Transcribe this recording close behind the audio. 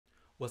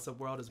What's up,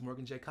 world? It's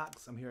Morgan J.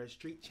 Cox. I'm here at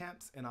Street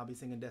Champs, and I'll be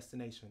singing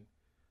Destination.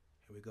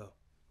 Here we go.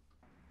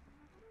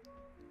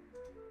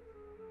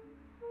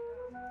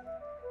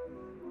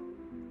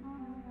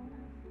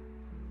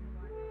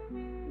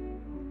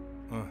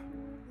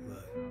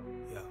 Look,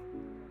 yo.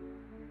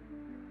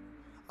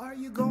 Are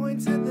you going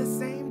to the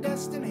same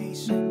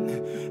destination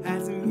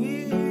as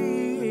me?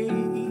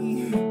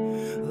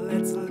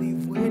 Let's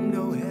leave with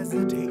no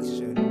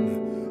hesitation.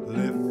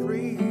 Live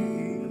free.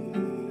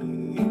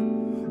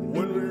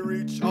 When we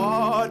reach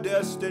our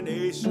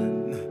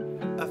destination,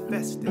 a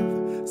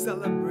festive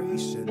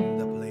celebration,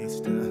 the place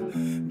to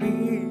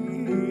be.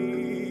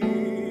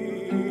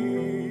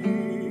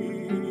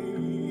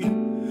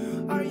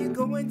 Are you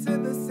going to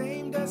the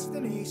same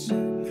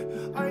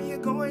destination? Are you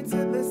going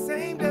to the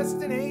same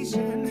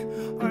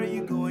destination? Are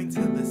you going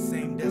to the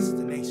same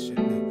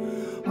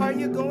destination? Are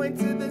you going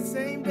to the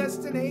same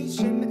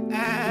destination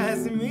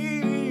as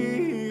me?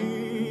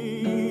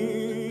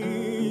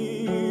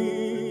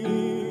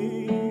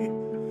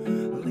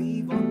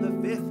 Leave on the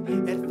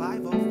 5th at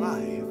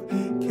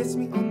 5:05. Kiss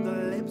me on the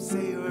lips,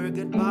 say your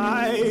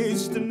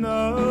goodbyes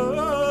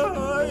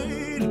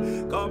tonight.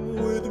 Come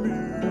with me.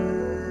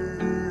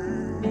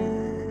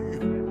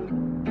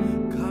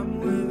 Come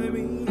with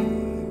me.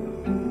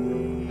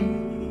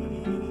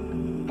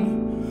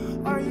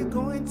 Are you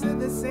going to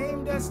the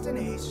same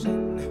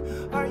destination?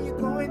 Are you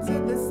going to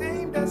the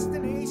same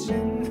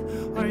destination?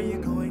 Are you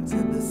going to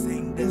the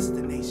same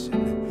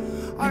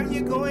destination? Are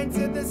you going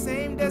to the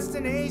same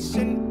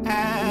destination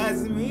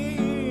as me?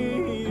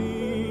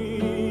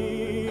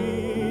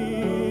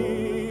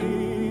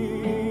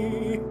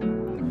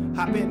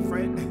 Hop in,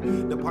 friend.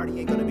 The party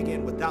ain't gonna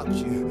begin without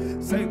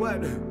you. Say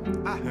what?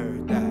 I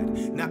heard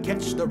that. Now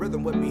catch the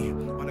rhythm with me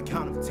on a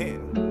count of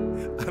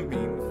 10. I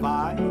mean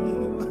 5,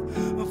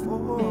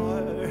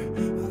 4,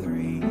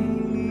 3,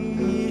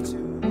 2,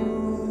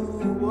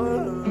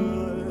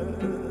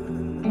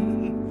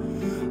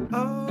 1.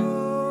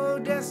 Oh,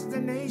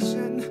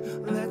 destination,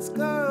 let's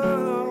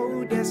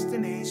go.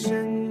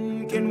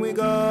 Destination, can we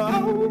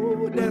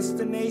go?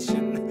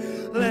 Destination,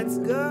 let's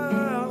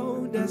go.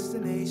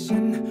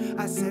 Destination,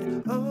 I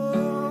said,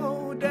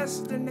 oh,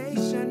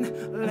 destination,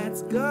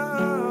 let's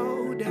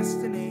go.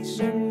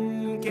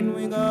 Destination, can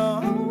we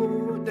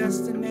go?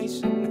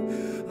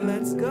 Destination,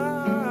 let's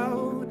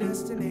go.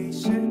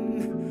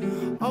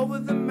 Destination, over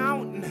the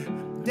mountain,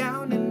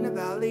 down in the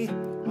valley,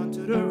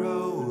 onto the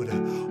road,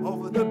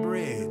 over the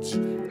bridge,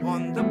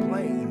 on the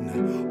plane,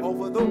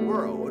 over the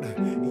world.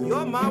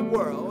 You're my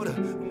world,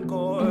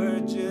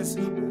 gorgeous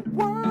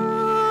world,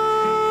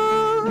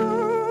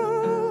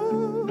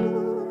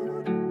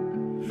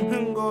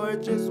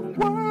 gorgeous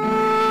world.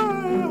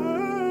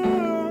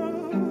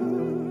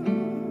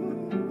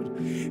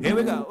 Here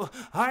we go.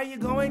 Are you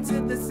going to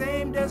the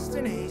same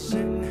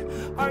destination?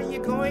 Are you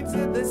going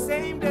to the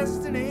same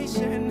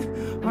destination?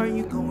 Are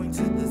you going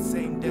to the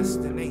same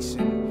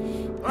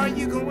destination? Are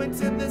you going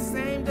to the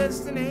same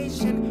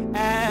destination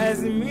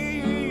as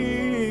me?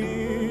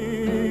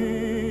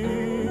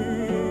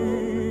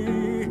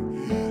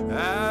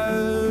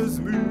 As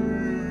me.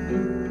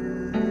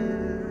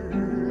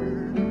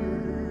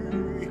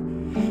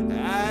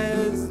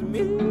 As me. As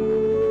me.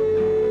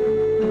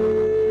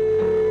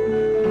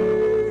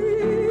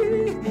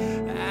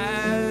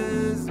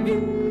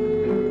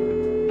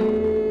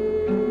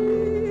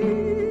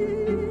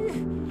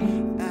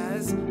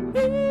 As me.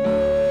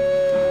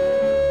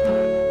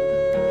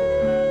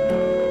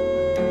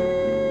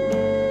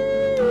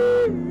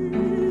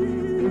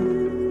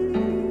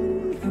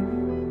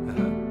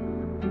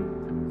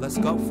 Let's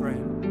go,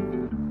 friend.